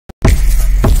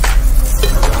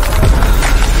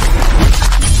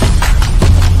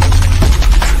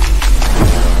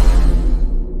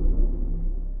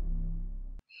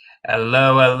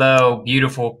Hello, hello,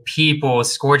 beautiful people.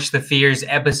 Skorch the Fears,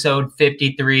 episode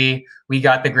 53. We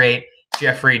got the great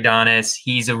Jeffrey Donis.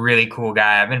 He's a really cool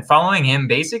guy. I've been following him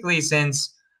basically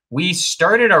since we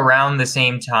started around the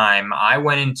same time. I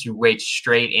went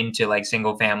straight into like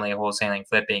single family wholesaling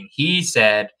flipping. He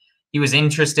said he was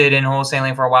interested in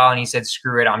wholesaling for a while and he said,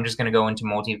 screw it, I'm just going to go into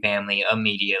multifamily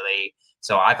immediately.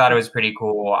 So I thought it was pretty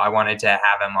cool. I wanted to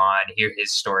have him on, hear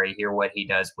his story, hear what he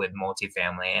does with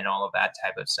multifamily and all of that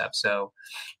type of stuff. So,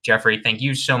 Jeffrey, thank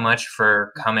you so much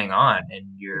for coming on, and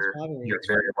you're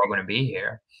very welcome to be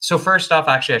here. So first off,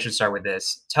 actually, I should start with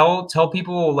this. Tell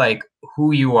people like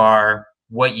who you are,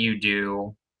 what you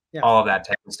do, all of that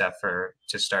type of stuff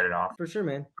to start it off. For sure,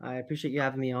 man. I appreciate you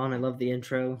having me on. I love the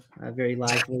intro. Very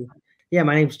lively. Yeah,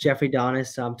 my name's Jeffrey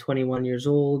Donis. I'm 21 years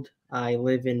old. I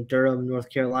live in Durham, North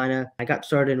Carolina. I got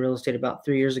started in real estate about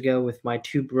 3 years ago with my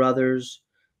two brothers,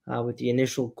 with the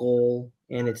initial goal,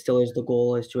 and it still is the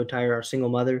goal, is to retire our single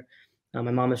mother.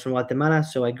 My mom is from Guatemala,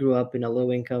 so I grew up in a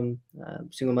low-income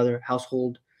single mother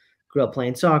household. Grew up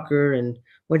playing soccer and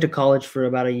went to college for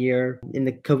about a year. And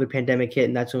the COVID pandemic hit,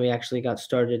 and that's when we actually got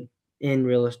started in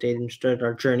real estate and started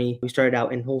our journey. We started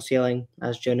out in wholesaling,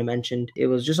 as Jonah mentioned. It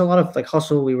was just a lot of like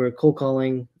hustle. We were cold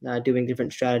calling, doing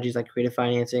different strategies like creative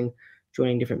financing,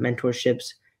 joining different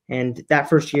mentorships. And that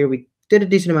first year, we did a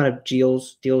decent amount of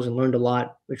deals and learned a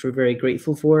lot, which we're very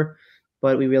grateful for.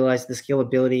 But we realized the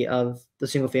scalability of the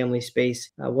single family space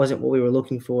wasn't what we were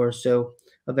looking for. So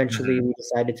eventually we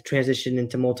decided to transition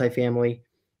into multifamily,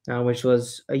 which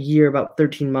was a year, about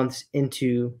 13 months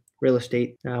into real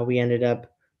estate. We ended up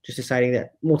just deciding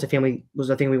that multifamily was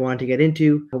the thing we wanted to get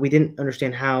into, but we didn't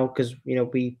understand how, because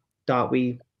we thought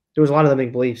there was a lot of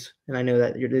limiting beliefs, and I know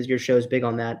that your show is big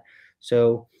on that.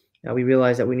 So we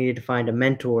realized that we needed to find a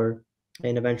mentor,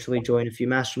 and eventually join a few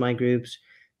mastermind groups.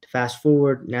 To fast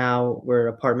forward, now we're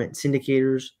apartment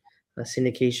syndicators. A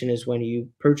syndication is when you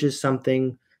purchase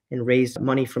something and raise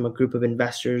money from a group of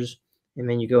investors, and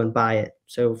then you go and buy it.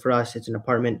 So for us, it's an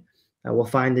apartment. We'll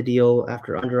find the deal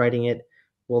after underwriting it.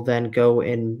 We'll then go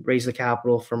and raise the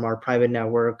capital from our private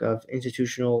network of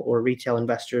institutional or retail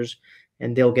investors,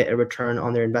 and they'll get a return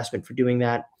on their investment for doing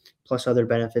that, plus other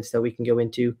benefits that we can go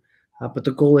into. But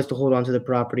the goal is to hold on to the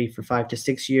property for 5 to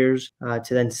 6 years,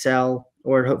 to then sell,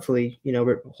 or hopefully,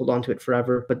 hold on to it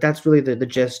forever. But that's really the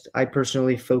gist. I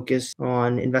personally focus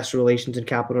on investor relations and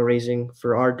capital raising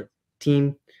for our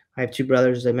team. I have two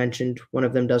brothers, as I mentioned. One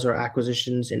of them does our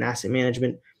acquisitions and asset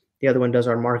management. The other one does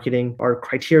our marketing. Our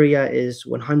criteria is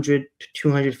 100 to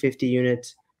 250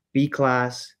 units, B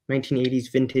class,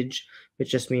 1980s vintage,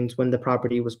 which just means when the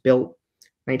property was built,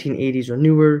 1980s or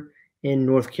newer, in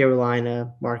North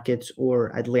Carolina markets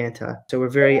or Atlanta. So we're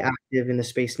very active in the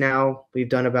space now. We've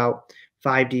done about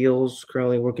 5 deals,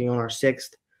 currently working on our 6th.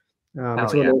 It's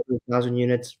a little over 1,000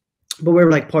 units, but we're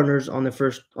like partners on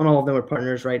all of them. We're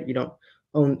partners, right?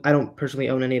 I don't personally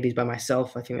own any of these by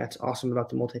myself. I think that's awesome about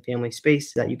the multifamily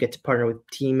space, that you get to partner with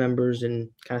team members and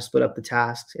kind of split up the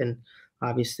tasks. And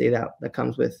obviously that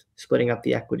comes with splitting up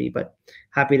the equity, but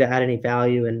happy to add any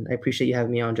value. And I appreciate you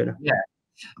having me on, Jonah. Yeah.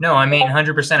 No, I mean,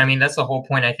 100%. I mean, that's the whole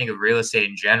point, I think, of real estate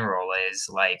in general, is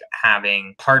like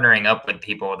partnering up with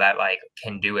people that like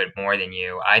can do it more than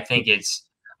you. I think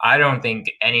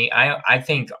I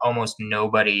think almost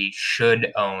nobody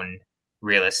should own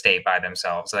real estate by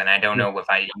themselves. And I don't know if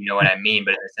you know what I mean,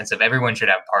 but in the sense of everyone should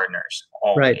have partners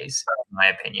always, Right. in my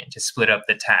opinion, to split up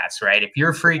the tasks, right? If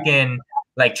you're freaking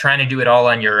like trying to do it all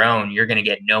on your own, you're going to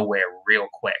get nowhere real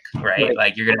quick, right?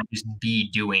 Like you're going to just be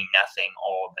doing nothing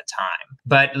all the time.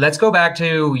 But let's go back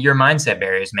to your mindset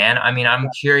barriers, man. I mean, I'm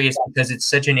curious because it's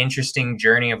such an interesting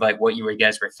journey of like what you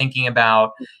guys were thinking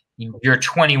about. You're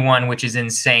 21, which is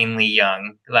insanely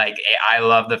young. Like, I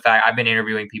love the fact I've been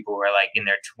interviewing people who are like in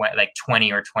their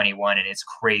 20 or 21, and it's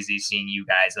crazy seeing you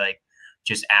guys like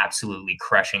just absolutely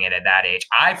crushing it at that age.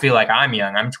 I feel like I'm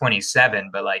young. I'm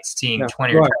 27, but like seeing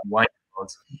 20 or 21 year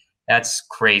olds, that's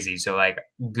crazy. So like,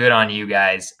 good on you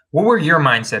guys. What were your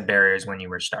mindset barriers when you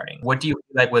were starting? What do you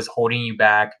feel like was holding you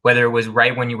back, whether it was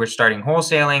right when you were starting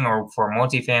wholesaling or for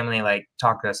multifamily? Like,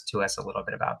 talk to us a little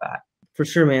bit about that. For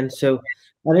sure, man. So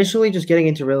initially just getting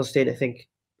into real estate, I think,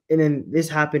 and then this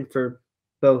happened for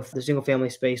both the single family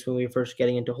space when we were first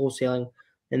getting into wholesaling,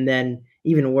 and then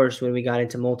even worse when we got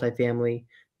into multifamily,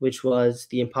 which was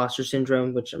the imposter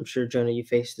syndrome, which I'm sure, Jonah, you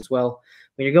faced as well.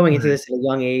 When you're going into this at a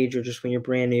young age, or just when you're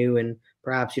brand new and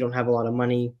perhaps you don't have a lot of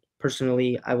money.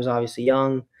 Personally, I was obviously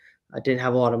young. I didn't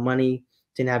have a lot of money,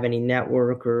 didn't have any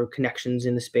network or connections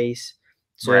in the space.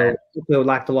 So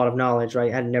lacked a lot of knowledge,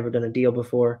 right? I had never done a deal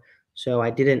before. So I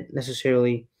didn't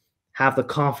necessarily have the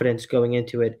confidence going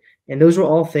into it. And those were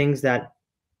all things that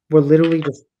were literally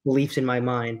just beliefs in my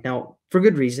mind. Now, for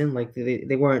good reason, like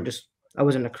they weren't just, I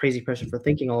wasn't a crazy person for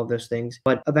thinking all of those things,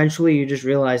 but eventually you just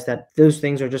realize that those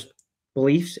things are just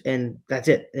beliefs and that's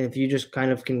it. And if you just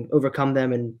kind of can overcome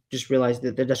them and just realize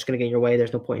that they're just going to get in your way,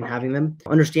 there's no point in having them.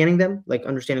 Understanding them, like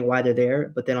understanding why they're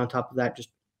there, but then on top of that, just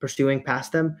pursuing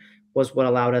past them was what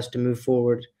allowed us to move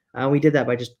forward. We did that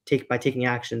by taking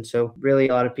action. So really,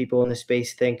 a lot of people in this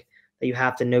space think that you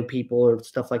have to know people or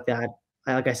stuff like that.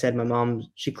 Like I said, my mom,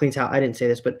 she cleans house. I didn't say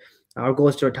this, but our goal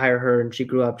is to retire her, and she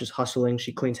grew up just hustling.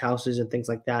 She cleans houses and things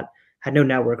like that. Had no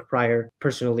network prior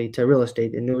personally to real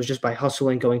estate, and it was just by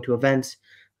hustling, going to events,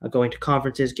 going to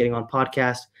conferences, getting on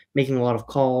podcasts, making a lot of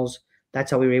calls.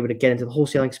 That's how we were able to get into the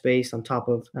wholesaling space. On top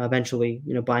of eventually,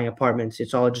 buying apartments.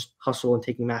 It's all just hustle and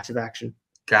taking massive action.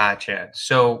 Gotcha.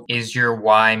 So is your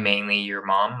why mainly your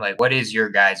mom? Like, what is your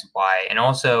guys' why? And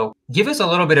also give us a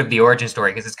little bit of the origin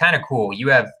story, because it's kind of cool. You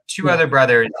have two other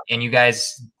brothers and you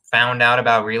guys found out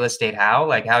about real estate. How?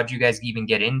 Like, how did you guys even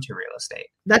get into real estate?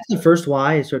 That's the first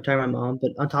why, is to retire my mom.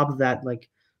 But on top of that, like,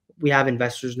 we have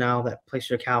investors now that place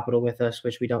their capital with us,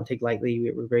 which we don't take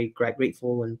lightly. We're very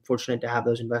grateful and fortunate to have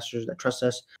those investors that trust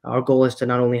us. Our goal is to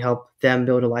not only help them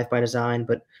build a life by design,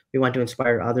 but we want to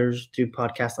inspire others through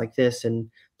podcasts like this and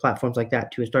platforms like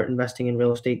that to start investing in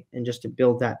real estate and just to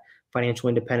build that financial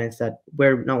independence that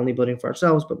we're not only building for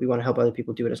ourselves, but we want to help other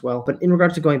people do it as well. But in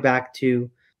regards to going back to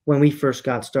when we first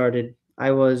got started,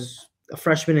 I was a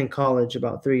freshman in college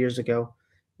about 3 years ago.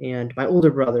 And my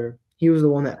older brother, he was the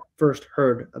one that first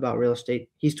heard about real estate.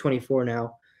 He's 24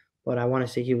 now, but I want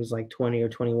to say he was like 20 or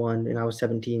 21 and I was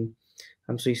 17.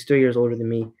 So he's 3 years older than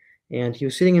me. And he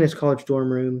was sitting in his college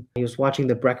dorm room. He was watching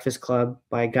The Breakfast Club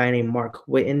by a guy named Mark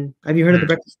Whitten. Have you heard of The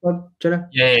Breakfast Club, Jenna?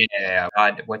 Yeah.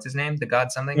 God, what's his name? The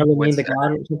God something? Charlemagne the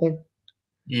God or something?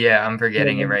 Yeah, I'm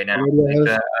forgetting it right now.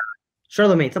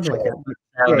 Charlemagne, something like that.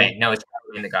 Charlemagne. No, it's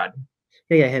Charlemagne the God.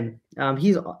 Yeah, him.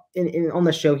 He's on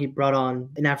the show. He brought on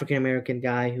an African American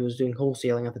guy who was doing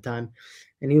wholesaling at the time,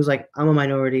 and he was like, "I'm a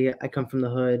minority. I come from the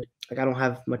hood. Like, I don't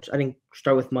have much. I didn't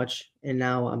start with much, and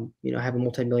now I have a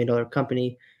multi-million-dollar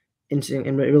company in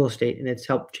real estate, and it's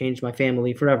helped change my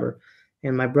family forever."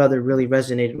 And my brother really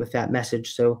resonated with that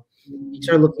message, so he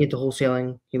started looking into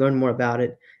wholesaling. He learned more about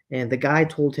it, and the guy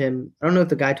told him. I don't know if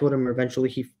the guy told him, or eventually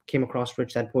he came across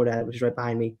Rich Dad Poor Dad, which is right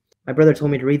behind me. My brother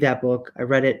told me to read that book. I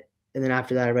read it. And then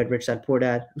after that, I read Rich Dad Poor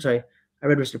Dad. I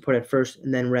read Rich Dad Poor Dad first,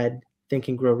 and then read Think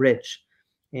and Grow Rich.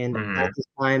 And at the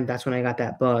time, that's when I got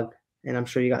that bug. And I'm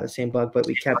sure you got the same bug, but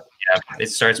we kept. Yeah, it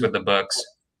starts with the books.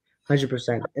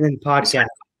 100%. And then podcast.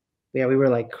 Yeah, we were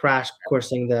like crash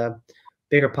coursing the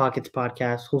Bigger Pockets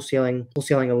podcast,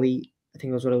 Wholesaling Elite. I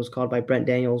think was what it was called, by Brent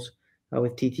Daniels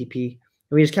with TTP.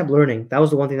 And we just kept learning. That was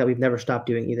the one thing that we've never stopped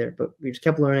doing either. But we just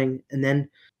kept learning. And then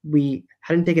we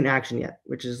hadn't taken action yet,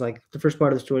 which is like the first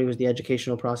part of the story was the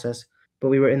educational process. But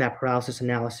we were in that paralysis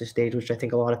analysis stage, which I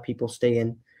think a lot of people stay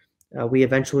in. We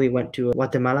eventually went to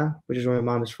Guatemala, which is where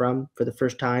my mom is from, for the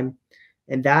first time.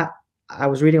 And that I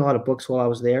was reading a lot of books while I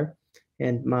was there.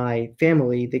 And my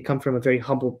family, they come from a very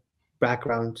humble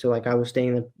background. So like I was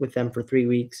staying with them for 3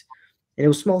 weeks. And it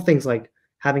was small things like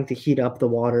having to heat up the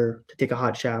water to take a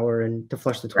hot shower and to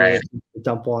flush the toilet,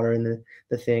 dump water in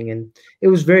the thing. And it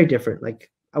was very different. Like,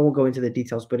 I won't go into the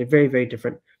details, but it's very, very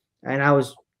different. And I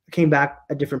came back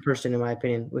a different person, in my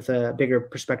opinion, with a bigger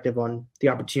perspective on the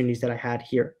opportunities that I had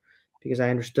here, because I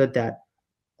understood that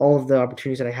all of the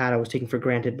opportunities that I had, I was taking for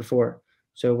granted before.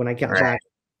 So when I got back,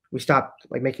 we stopped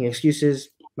like making excuses.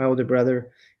 My older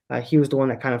brother, he was the one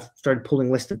that kind of started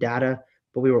pulling lists of data,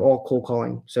 but we were all cold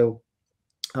calling. So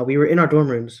we were in our dorm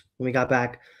rooms when we got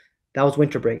back. That was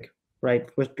winter break, right?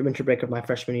 Winter break of my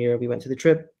freshman year. We went to the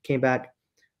trip, came back.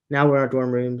 Now we're in our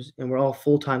dorm rooms, and we're all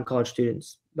full-time college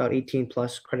students, about 18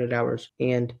 plus credit hours.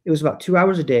 And it was about 2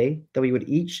 hours a day that we would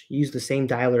each use the same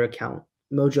dialer account,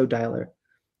 Mojo Dialer,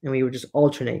 and we would just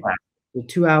alternate. With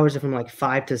 2 hours from like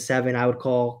 5 to 7, I would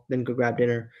call, then go grab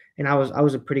dinner. And I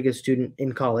was a pretty good student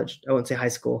in college. I wouldn't say high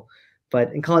school,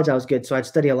 but in college I was good, so I'd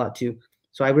study a lot too.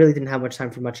 So I really didn't have much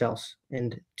time for much else.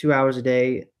 And 2 hours a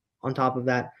day on top of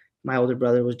that, my older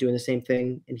brother was doing the same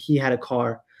thing, and he had a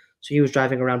car. So he was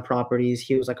driving around properties.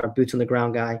 He was like our boots on the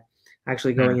ground guy,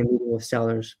 actually going and meeting with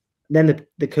sellers. Then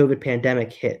the COVID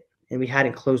pandemic hit, and we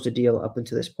hadn't closed a deal up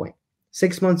until this point.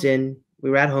 6 months in, we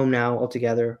were at home now all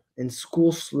together, and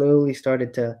school slowly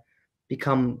started to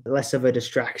become less of a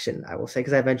distraction, I will say,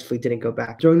 because I eventually didn't go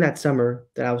back. During that summer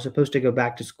that I was supposed to go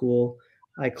back to school,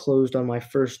 I closed on my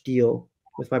first deal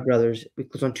with my brothers. We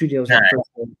closed on 2 deals,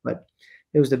 but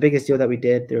it was the biggest deal that we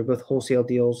did. They were both wholesale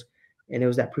deals, and it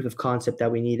was that proof of concept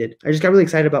that we needed. I just got really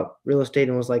excited about real estate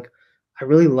and was like, I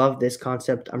really love this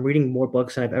concept. I'm reading more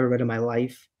books than I've ever read in my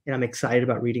life, and I'm excited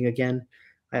about reading again.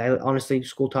 I honestly,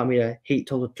 school taught me to hate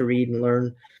to read and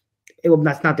learn.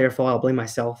 That's not their fault. I'll blame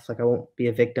myself. Like I won't be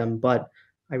a victim, but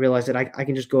I realized that I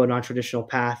can just go a non-traditional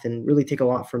path and really take a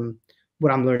lot from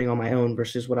what I'm learning on my own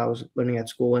versus what I was learning at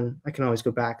school, and I can always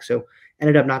go back. So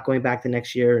ended up not going back the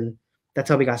next year, and that's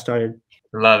how we got started.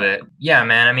 Love it. Yeah,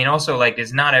 man. I mean, also like,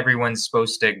 it's not everyone's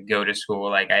supposed to go to school.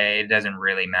 Like, it doesn't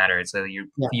really matter. So you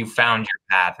found your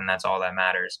path, and that's all that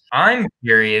matters. I'm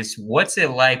curious, what's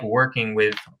it like working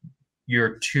with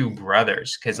your two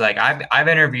brothers? Because like I've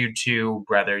interviewed two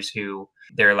brothers who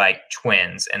they're like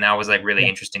twins, and that was like really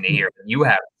interesting to hear. You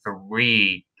have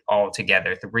three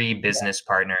altogether, three business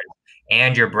partners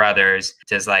and your brothers.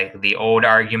 Does like the old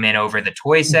argument over the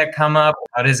toy set come up?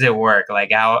 How does it work?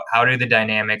 Like how do the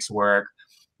dynamics work?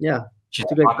 Yeah, Just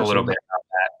talk a little bit about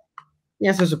that.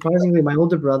 Yeah, so surprisingly, my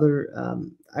older brother,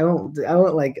 I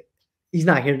won't like, he's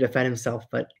not here to defend himself,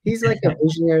 but he's like a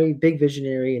visionary, big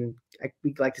visionary, and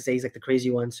we like to say he's like the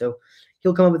crazy one. So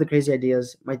he'll come up with the crazy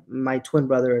ideas. My twin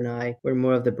brother and I were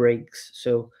more of the breaks.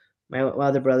 So my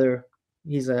other brother,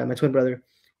 he's my twin brother.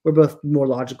 We're both more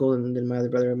logical than my other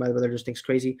brother. My other brother just thinks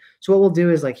crazy. So what we'll do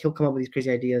is like he'll come up with these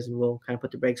crazy ideas, and we'll kind of put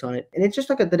the brakes on it. And it's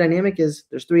just like the dynamic is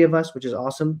there's three of us, which is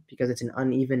awesome because it's an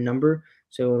uneven number.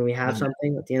 So when we have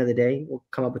something at the end of the day, we'll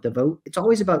come up with a vote. It's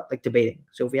always about like debating.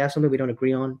 So if we have something we don't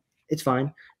agree on, it's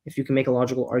fine. If you can make a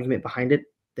logical argument behind it,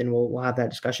 then we'll have that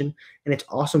discussion. And it's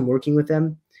awesome working with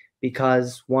them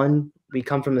because one, we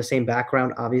come from the same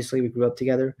background. Obviously, we grew up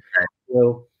together.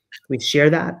 So we share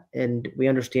that, and we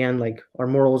understand like our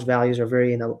morals, values are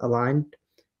very aligned.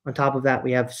 On top of that,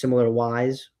 we have similar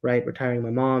whys, right? Retiring my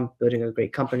mom, building a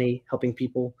great company, helping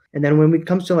people. And then when it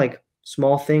comes to like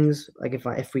small things, like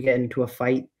if we get into a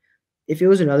fight, if it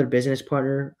was another business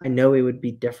partner, I know it would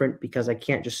be different because I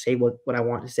can't just say what I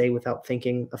want to say without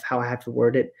thinking of how I have to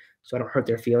word it so I don't hurt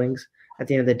their feelings. At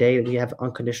the end of the day, we have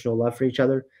unconditional love for each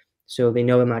other. So they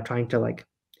know I'm not trying to like,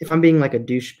 if I'm being like a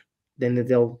douche, then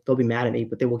they'll be mad at me,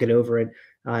 but they will get over it.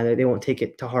 They won't take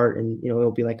it to heart, and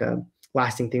it'll be like a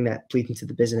lasting thing that bleeds into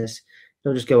the business.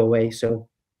 It'll just go away. So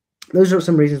those are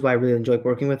some reasons why I really enjoy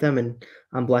working with them, and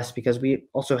I'm blessed because we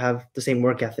also have the same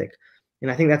work ethic.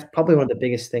 And I think that's probably one of the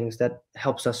biggest things that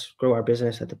helps us grow our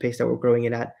business at the pace that we're growing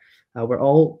it at. We're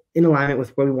all in alignment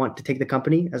with where we want to take the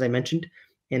company, as I mentioned,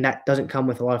 and that doesn't come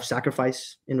with a lot of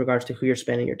sacrifice in regards to who you're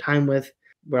spending your time with.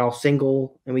 We're all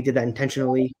single, and we did that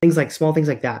intentionally. Small things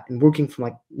like that, and working from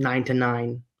like 9 to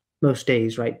 9 most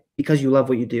days, right? Because you love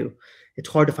what you do. It's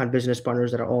hard to find business partners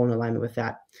that are all in alignment with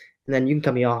that. And then you can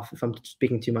cut me off if I'm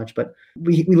speaking too much, but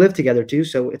we live together too.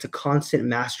 So it's a constant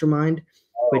mastermind.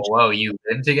 Whoa, you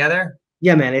live together?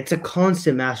 Yeah, man, it's a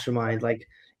constant mastermind. Like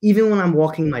even when I'm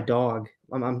walking my dog,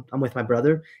 I'm with my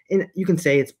brother, and you can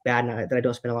say it's bad that I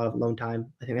don't spend a lot of alone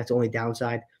time. I think that's the only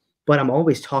downside. But I'm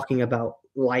always talking about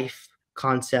life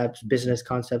concepts, business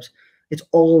concepts. It's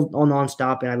all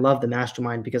nonstop, and I love the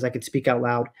mastermind because I could speak out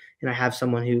loud, and I have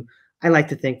someone who I like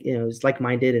to think is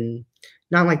like-minded, and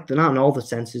not in all the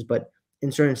senses, but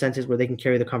in certain senses where they can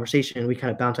carry the conversation, and we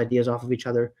kind of bounce ideas off of each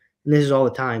other. And this is all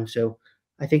the time. So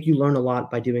I think you learn a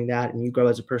lot by doing that, and you grow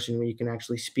as a person where you can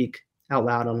actually speak out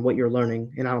loud on what you're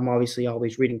learning. And I'm obviously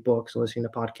always reading books and listening to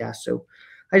podcasts. So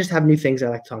I just have new things I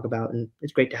like to talk about, and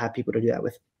it's great to have people to do that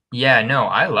with. Yeah, no,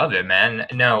 I love it, man.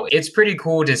 No, it's pretty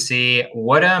cool to see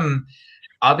what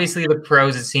obviously the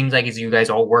pros, it seems like, is you guys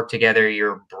all work together,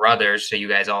 you're brothers, so you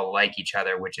guys all like each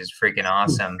other, which is freaking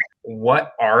awesome.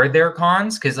 What are their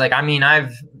cons? Because like, I mean,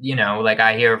 I've, like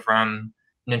I hear from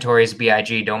Notorious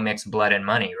B.I.G., don't mix blood and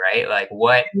money, right? Like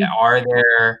what are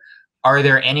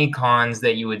there any cons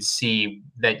that you would see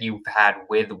that you've had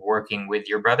with working with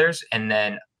your brothers? And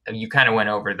then you kind of went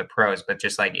over the pros, but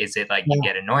just like, is it like you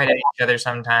get annoyed at each other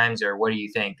sometimes, or what do you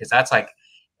think? Because that's like,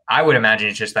 I would imagine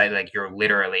it's just like you're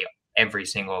literally every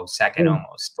single second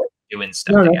almost doing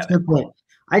stuff together. That's a good point.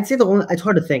 I'd say it's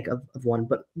hard to think of one,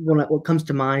 but what comes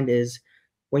to mind is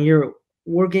when you're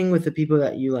working with the people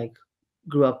that you like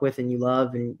grew up with and you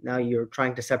love, and now you're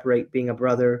trying to separate being a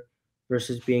brother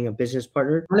versus being a business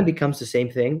partner, it kind of becomes the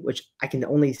same thing, which I can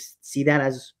only see that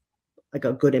as like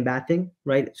a good and bad thing,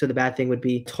 right? So the bad thing would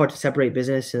be it's hard to separate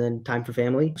business and then time for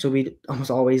family. So we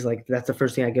almost always like that's the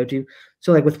first thing I go to.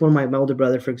 So like with one of my older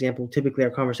brother, for example, typically our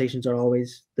conversations are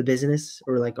always the business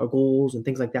or like our goals and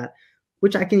things like that,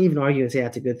 which I can even argue and say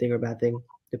that's a good thing or a bad thing.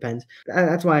 Depends.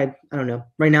 That's why I don't know.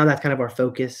 Right now, that's kind of our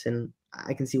focus, and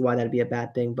I can see why that'd be a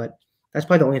bad thing, but that's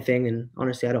probably the only thing. And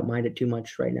honestly, I don't mind it too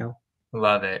much right now.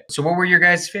 Love it. So what were your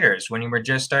guys' fears when you were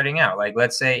just starting out? Like,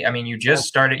 let's say, I mean, you just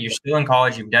started, you're still in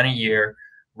college, you've done a year,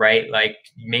 right? Like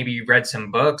maybe you read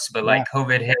some books, but like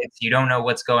COVID hits, you don't know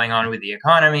what's going on with the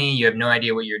economy. You have no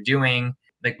idea what you're doing.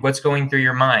 Like what's going through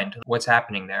your mind? What's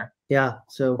happening there? Yeah.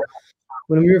 So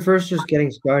when we were first just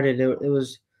getting started, it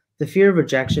was the fear of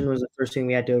rejection was the first thing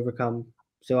we had to overcome.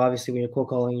 So obviously, when you're cold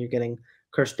calling, you're getting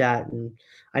cursed at, and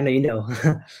I know you know,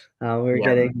 we were Yeah.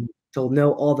 getting told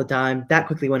no all the time. That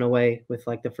quickly went away with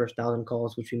like the first 1,000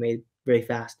 calls, which we made very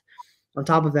fast. On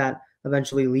top of that,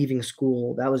 eventually leaving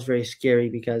school, that was very scary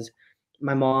because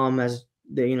my mom, as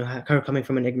the her coming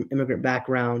from an immigrant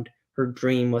background, her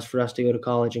dream was for us to go to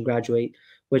college and graduate,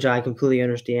 which I completely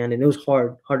understand, and it was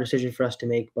hard decision for us to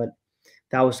make, but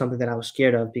that was something that I was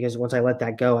scared of because once I let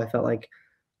that go, I felt like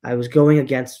I was going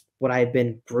against what I had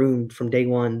been groomed from day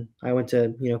one. I went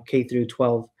to, K through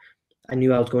 12. I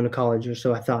knew I was going to college, or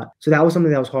so I thought. So that was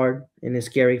something that was hard and is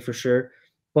scary for sure.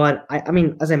 But I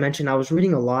mean, as I mentioned, I was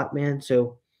reading a lot, man.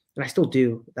 So, and I still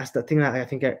do. That's the thing that I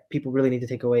think that people really need to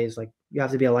take away is like you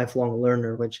have to be a lifelong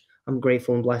learner, which I'm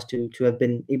grateful and blessed to have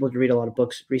been able to read a lot of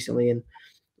books recently. And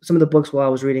some of the books while I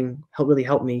was reading really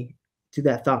helped me through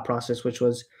that thought process, which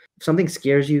was if something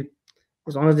scares you,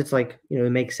 as long as it's like,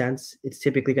 it makes sense, it's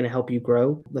typically going to help you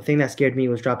grow. The thing that scared me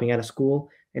was dropping out of school.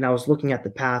 And I was looking at the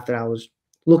path that I was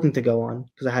looking to go on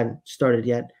because I hadn't started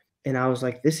yet. And I was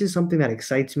like, this is something that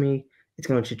excites me. It's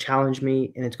going to challenge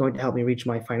me and it's going to help me reach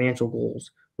my financial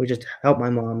goals, which is to help my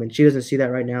mom. And she doesn't see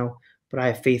that right now, but I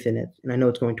have faith in it and I know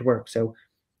it's going to work. So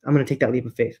I'm going to take that leap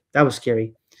of faith. That was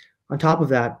scary. On top of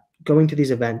that, going to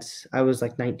these events, I was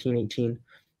like 19, 18,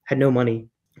 had no money,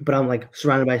 but I'm like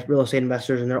surrounded by real estate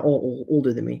investors and they're all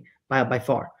older than me by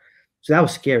far. So that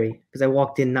was scary because I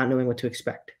walked in not knowing what to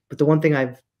expect. But the one thing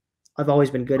I've always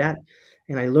been good at,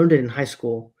 and I learned it in high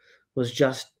school, was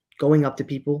just going up to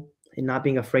people and not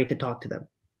being afraid to talk to them.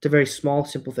 It's a very small,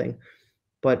 simple thing,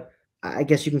 but I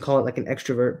guess you can call it like an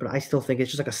extrovert, but I still think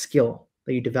it's just like a skill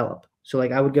that you develop. So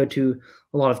like I would go to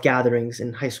a lot of gatherings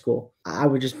in high school. I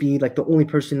would just be like the only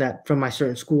person that from my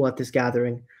certain school at this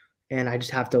gathering. And I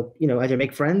just have to, either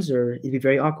make friends or it'd be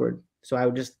very awkward. So I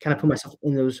would just kind of put myself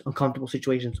in those uncomfortable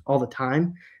situations all the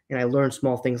time. And I learned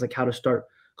small things like how to start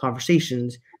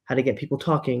conversations, how to get people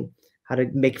talking, how to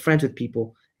make friends with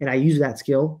people. And I used that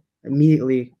skill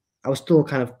immediately. I was still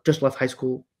kind of just left high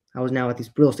school. I was now at these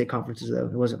real estate conferences, though.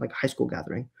 It wasn't like a high school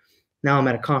gathering. Now I'm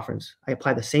at a conference. I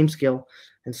apply the same skill,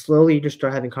 and slowly you just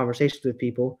start having conversations with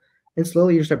people, and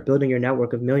slowly you start building your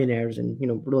network of millionaires and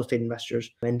real estate investors.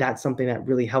 And that's something that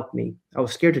really helped me. I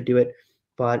was scared to do it,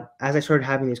 but as I started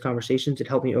having these conversations, it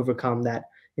helped me overcome that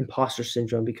imposter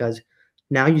syndrome because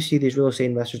now you see these real estate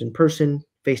investors in person,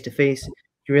 face to face.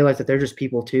 You realize that they're just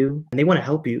people too, and they want to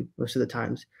help you most of the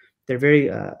times. They're very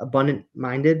abundant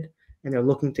minded, and they're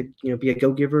looking to be a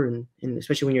go giver, and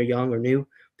especially when you're young or new,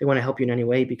 they want to help you in any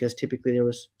way because typically there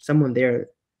was someone there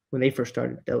when they first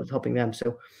started that was helping them.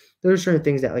 So there are certain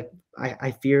things that like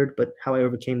I feared, but how I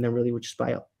overcame them really, which is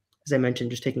by, as I mentioned,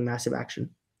 just taking massive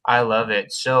action. I love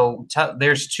it. So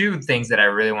there's two things that I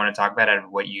really want to talk about out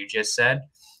of what you just said,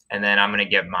 and then I'm going to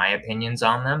give my opinions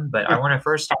on them. But I Sure. want to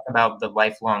first talk about the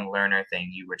lifelong learner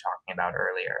thing you were talking about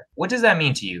earlier. What does that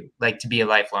mean to you, like to be a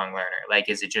lifelong learner? Like,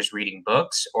 is it just reading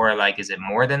books, or like, is it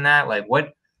more than that? Like,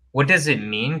 what does it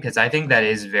mean? Because I think that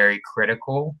is very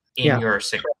critical in Yeah, your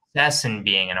success in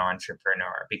being an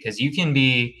entrepreneur. Because you can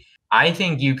be, I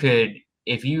think you could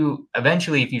if you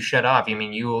eventually if you shut off, I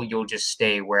mean you'll just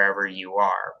stay wherever you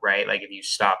are, right? Like if you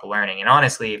stop learning. And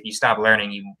honestly, if you stop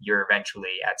learning, you're eventually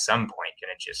at some point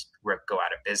gonna just go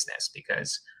out of business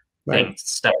because right.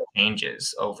 stuff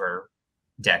changes over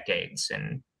decades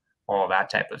and all that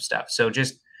type of stuff. So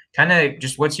just kind of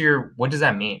just what does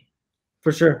that mean?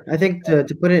 For sure. I think to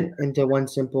put it into one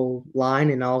simple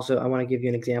line, and also I want to give you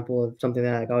an example of something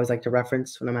that I always like to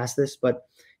reference when I'm asked this, but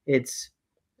it's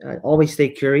always stay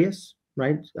curious,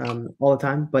 right? All the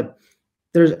time. But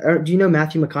do you know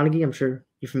Matthew McConaughey? I'm sure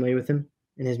you're familiar with him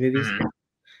in his movies. Mhm.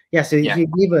 Yeah, so Yeah. he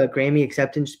gave a Grammy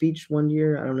acceptance speech one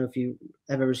year. I don't know if you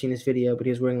have ever seen this video, but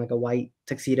he was wearing like a white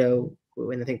tuxedo,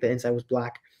 and I think the inside was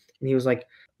black. And he was like,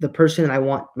 "The person I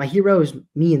want, my hero is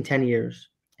me in 10 years."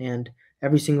 And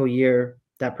every single year,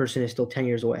 that person is still 10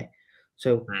 years away.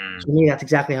 So Mm. for me, that's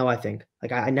exactly how I think.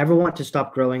 Like I never want to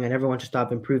stop growing. I never want to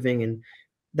stop improving, and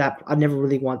that I never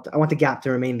really want. I want the gap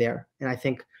to remain there. And I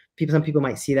think some people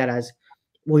might see that as,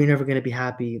 well, you're never going to be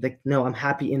happy. Like, no, I'm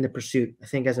happy in the pursuit. I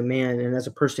think as a man and as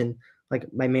a person, like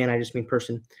by man, I just mean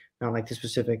person, not like the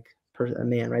specific person, a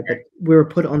man, right? But we were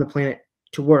put on the planet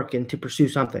to work and to pursue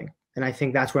something. And I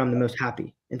think that's where I'm the most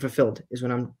happy and fulfilled is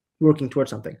when I'm working towards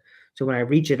something. So when I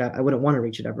reach it, I wouldn't want to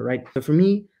reach it ever, right? So for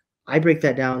me, I break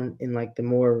that down in like the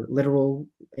more literal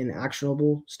and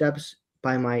actionable steps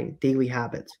by my daily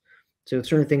habits. So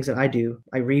certain things that I do,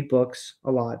 I read books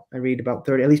a lot. I read about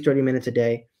at least 30 minutes a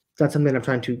day. It's not something I'm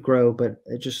trying to grow, but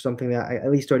it's just something that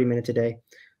at least 30 minutes a day.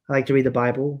 I like to read the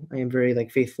Bible. I am very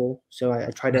faithful. So I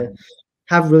try to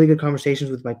have really good conversations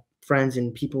with my friends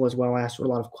and people as well. I ask a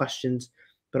lot of questions.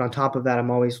 But on top of that,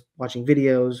 I'm always watching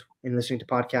videos and listening to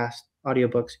podcasts,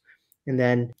 audiobooks. And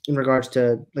then in regards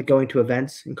to going to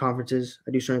events and conferences,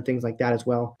 I do certain things like that as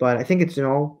well. But I think it's in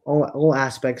all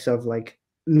aspects of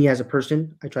me as a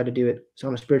person. I try to do it so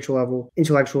on a spiritual level,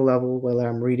 intellectual level, whether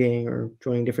I'm reading or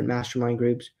joining different mastermind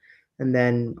groups. And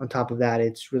then on top of that,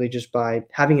 it's really just by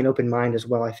having an open mind as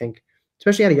well, I think,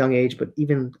 especially at a young age, but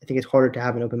even I think it's harder to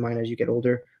have an open mind as you get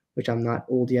older, which I'm not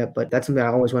old yet, but that's something I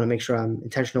always want to make sure I'm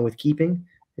intentional with keeping,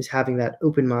 is having that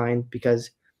open mind, because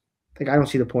I don't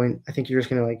see the point. I think you're just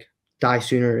going to die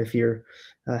sooner if you're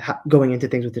going into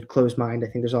things with a closed mind. I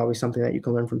think there's always something that you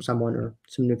can learn from someone or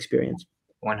some new experience.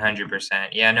 100%.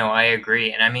 Yeah, no, I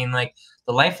agree. And I mean, the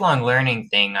lifelong learning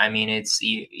thing, I mean, it's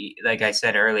like I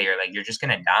said earlier, you're just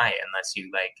gonna die unless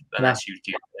you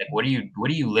do, what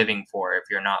are you living for if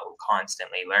you're not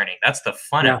constantly learning? That's the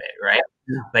fun of it,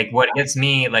 right? What gets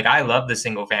me, I love the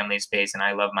single family space and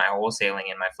I love my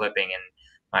wholesaling and my flipping and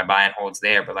my buy and holds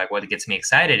there. But what gets me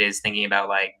excited is thinking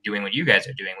about doing what you guys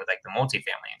are doing with the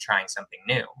multifamily and trying something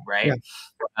new, right?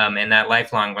 And that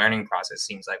lifelong learning process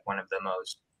seems like one of the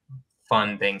most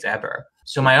fun things ever.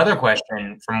 So my other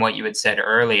question from what you had said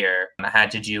earlier had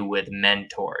to do with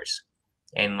mentors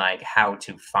and how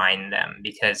to find them,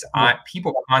 because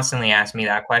people constantly ask me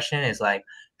that question, is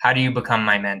how do you become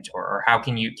my mentor, or how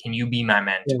can you be my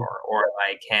mentor, or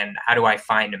how do I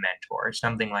find a mentor, or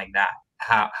something like that?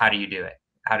 How do you do it?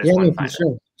 How does one find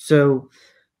it? So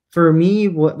for me,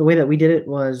 the way that we did it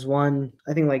was, one,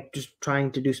 I think just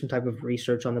trying to do some type of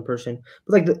research on the person.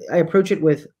 But I approach it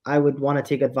with, I would want to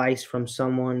take advice from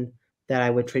someone that I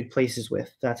would trade places with.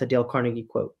 That's a Dale Carnegie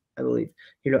quote, I believe.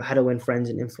 How to win friends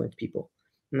and influence people.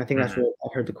 And I think that's where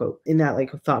I heard the quote. In that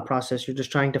thought process, you're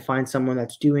just trying to find someone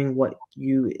that's doing what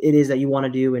it is that you want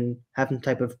to do and have some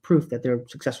type of proof that they're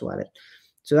successful at it.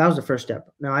 So that was the first step.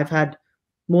 Now, I've had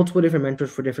multiple different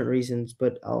mentors for different reasons,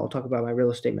 but I'll talk about my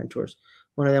real estate mentors.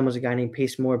 One of them was a guy named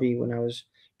Pace Morby when I was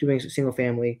doing single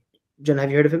family. Jen, have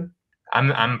you heard of him?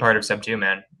 I'm part of Sub 2,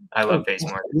 man. I love Pace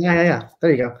Morby. Yeah.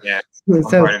 There you go. Yeah.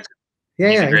 He's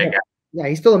a great guy. Yeah,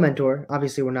 he's still a mentor.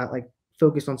 Obviously, we're not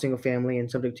focused on single family,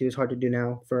 and subject to is hard to do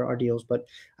now for our deals, but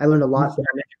I learned a lot.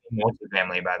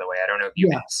 Multifamily, by the way. I don't know if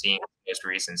you've been seeing most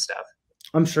recent stuff.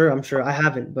 I'm sure. I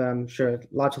haven't, but I'm sure. A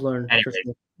lot to learn. Anyway,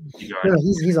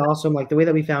 he's awesome. The way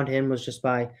that we found him was just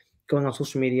by going on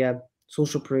social media,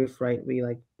 social proof, right? We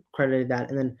credited that,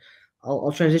 and then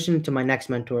I'll transition to my next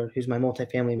mentor, who's my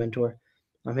multifamily mentor.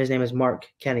 His name is Mark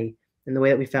Kenny, and the way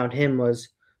that we found him was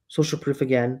social proof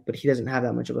again, but he doesn't have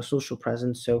that much of a social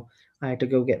presence, so I had to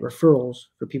go get referrals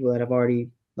for people that have already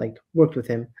worked with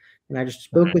him, and I just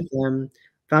spoke with them,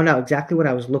 found out exactly what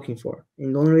I was looking for,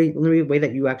 and the only way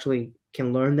that you actually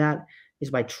can learn that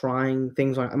is by trying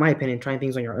things on, in my opinion, trying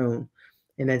things on your own,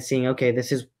 and then seeing, okay,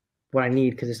 this is what I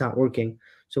need because it's not working.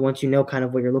 So once you know kind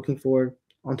of what you're looking for,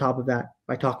 on top of that,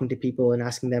 by talking to people and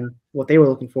asking them what they were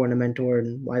looking for in a mentor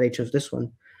and why they chose this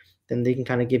one, then they can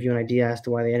kind of give you an idea as to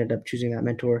why they ended up choosing that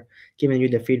mentor, giving you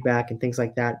the feedback and things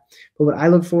like that. But what I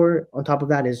look for on top of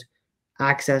that is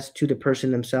access to the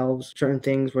person themselves. Certain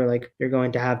things where you're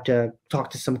going to have to talk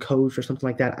to some coach or something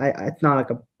like that. It's not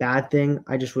a bad thing.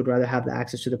 I just would rather have the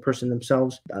access to the person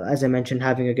themselves. As I mentioned,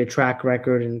 having a good track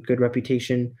record and good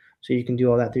reputation, so you can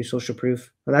do all that through social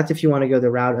proof. Well, that's if you want to go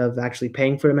the route of actually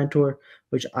paying for a mentor,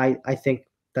 which I think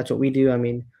that's what we do. I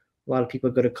mean, a lot of people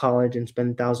go to college and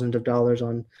spend thousands of dollars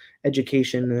on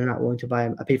education, and they're not willing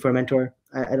to pay for a mentor.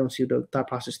 I don't see the thought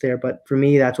process there, but for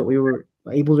me, that's what we were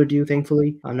able to do,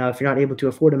 thankfully. Now, if you're not able to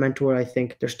afford a mentor, I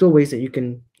think there's still ways that you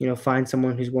can, find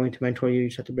someone who's willing to mentor you. You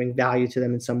just have to bring value to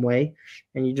them in some way,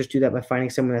 and you just do that by finding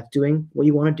someone that's doing what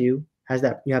you want to do,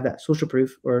 you have that social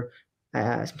proof, or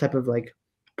some type of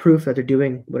proof that they're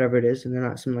doing whatever it is, and they're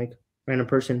not some random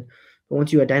person. But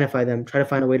once you identify them, try to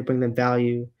find a way to bring them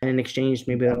value, and in exchange,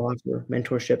 maybe that'll offer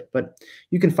mentorship. But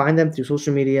you can find them through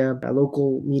social media, a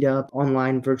local meetup,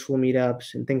 online virtual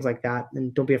meetups, and things like that.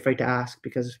 And don't be afraid to ask,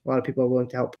 because a lot of people are willing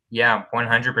to help. Yeah,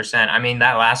 100%. I mean,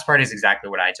 that last part is exactly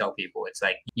what I tell people. It's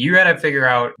you got to figure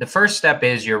out, the first step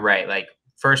is, you're right.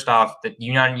 First off, that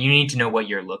you need to know what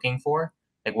you're looking for.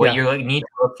 What you need to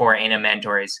look for in a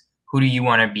mentor is, who do you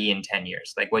want to be in 10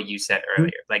 years? What you said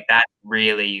earlier, that's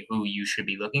really who you should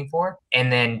be looking for. And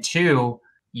then 2,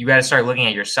 you got to start looking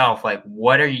at yourself.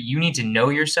 You need to know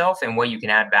yourself and what you can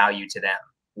add value to them.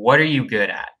 What are you good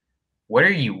at? What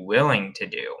are you willing to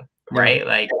do? right?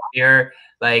 Like you're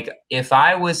like, if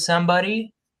I was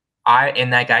somebody,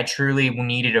 I truly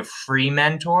needed a free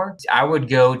mentor, I would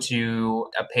go to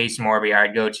a Pace Morby.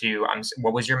 I'd go to,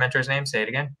 what was your mentor's name? Say it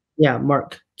again. Yeah,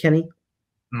 Kenny.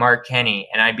 Mark Kenny.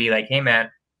 And I'd be like, hey man,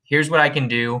 here's what I can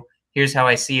do. Here's how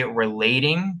I see it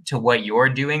relating to what you're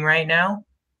doing right now.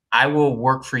 I will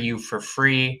work for you for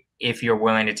free if you're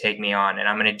willing to take me on. And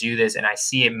I'm going to do this. And I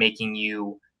see it making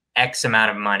you X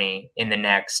amount of money in the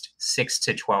next 6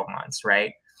 to 12 months,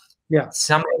 right? Yeah.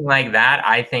 Something like that,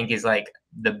 I think, is like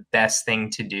the best thing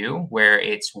to do, where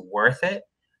it's worth it.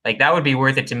 Like that would be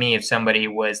worth it to me if somebody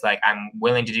was like, I'm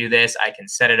willing to do this. I can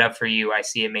set it up for you. I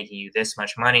see it making you this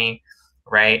much money.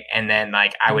 Right. And then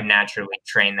like I would naturally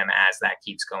train them as that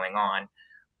keeps going on.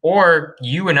 Or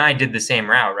you and I did the same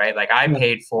route, right? Like I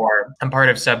paid for, I'm part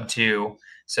of Sub 2.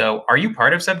 So are you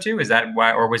part of Sub 2? Is that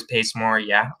why, or was Pace more?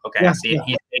 Yeah. Okay. I see it.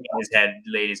 He's shaking his head,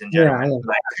 ladies and gentlemen.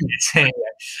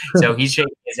 So he's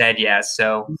shaking his head. Yes.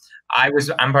 So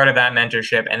I'm part of that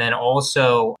mentorship. And then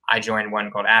also I joined one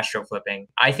called Astro Flipping.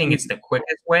 I think it's the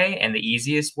quickest way and the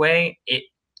easiest way.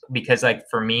 Because like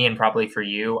for me and probably for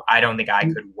you, I don't think I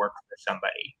could work for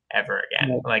somebody ever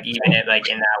again. Like even like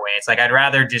in that way, it's like I'd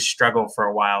rather just struggle for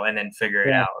a while and then figure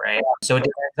it out, right? So it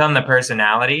depends on the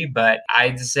personality, but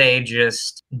I'd say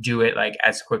just do it like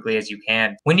as quickly as you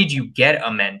can. When did you get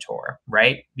a mentor,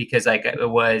 right? Because like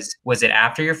was it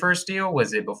after your first deal?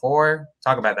 Was it before?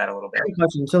 Talk about that a little bit. Great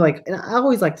question. So like, and I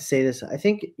always like to say this. I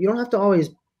think you don't have to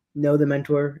always know the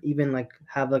mentor, even like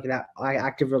have like that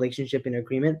active relationship and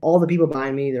agreement. All the people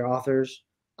behind me, they're authors.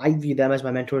 I view them as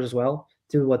my mentors as well,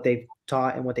 through what they've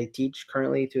taught and what they teach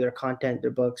currently, through their content, their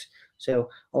books. So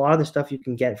a lot of the stuff you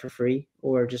can get for free,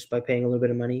 or just by paying a little bit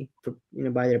of money for,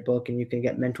 buy their book, and you can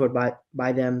get mentored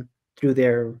by them through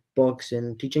their books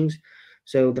and teachings.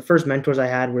 So the first mentors I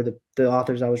had were the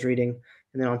authors I was reading.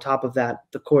 And then on top of that,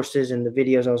 the courses and the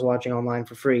videos I was watching online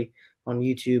for free on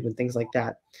YouTube and things like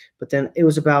that. But then it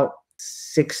was about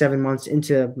 6-7 months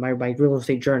into my real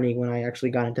estate journey when I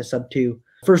actually got into Sub 2.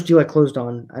 First deal I closed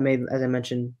on, I made, as I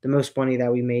mentioned, the most money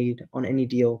that we made on any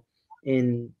deal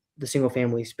in the single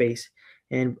family space.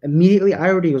 And immediately I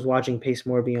already was watching Pace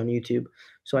Morby on YouTube.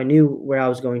 So I knew where I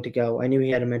was going to go. I knew he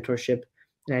had a mentorship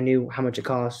and I knew how much it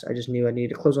cost. I just knew I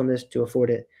needed to close on this to afford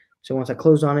it. So once I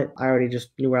closed on it, I already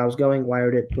just knew where I was going,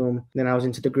 wired it, boom. Then I was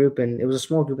into the group, and it was a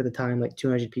small group at the time, like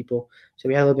 200 people. So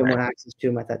we had a little bit more access to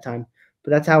them at that time. But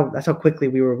that's how quickly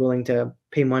we were willing to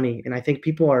pay money. And I think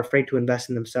people are afraid to invest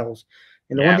in themselves.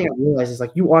 And the one thing I realized is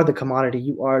like, you are the commodity,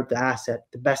 you are the asset,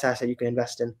 the best asset you can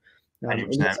invest in.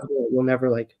 And that's something that you'll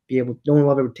never like be able, no one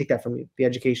will ever take that from you, the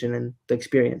education and the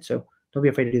experience. So don't be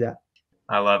afraid to do that.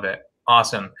 I love it.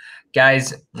 Awesome.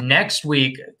 Guys, next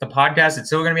week, the podcast, it's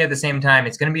still going to be at the same time.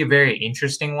 It's going to be a very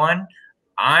interesting one.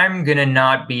 I'm going to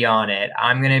not be on it.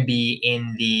 I'm going to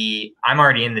be I'm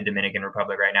already in the Dominican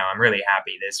Republic right now. I'm really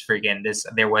happy.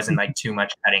 There wasn't like too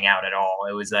much cutting out at all.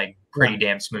 It was like pretty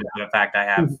damn smooth. The fact I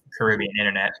have Caribbean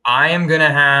internet. I am going to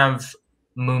have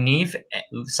Munif,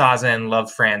 Saza, and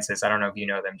Love Francis. I don't know if you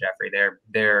know them, Jeffrey.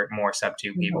 They're more Sub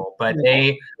 2 people, but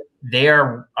they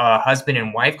are a husband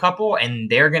and wife couple, and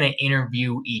they're going to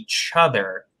interview each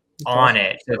other on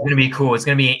it. So it's going to be cool. It's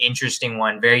going to be an interesting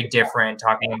one, very different,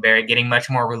 getting much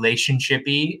more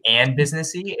relationship-y and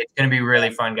businessy. It's going to be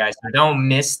really fun, guys. So don't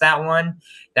miss that one.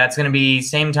 That's going to be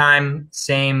same time,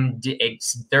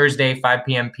 it's Thursday, 5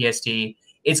 p.m. PST.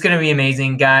 It's going to be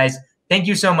amazing, guys. Thank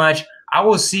you so much. I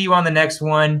will see you on the next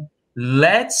one.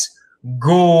 Let's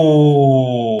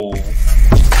go.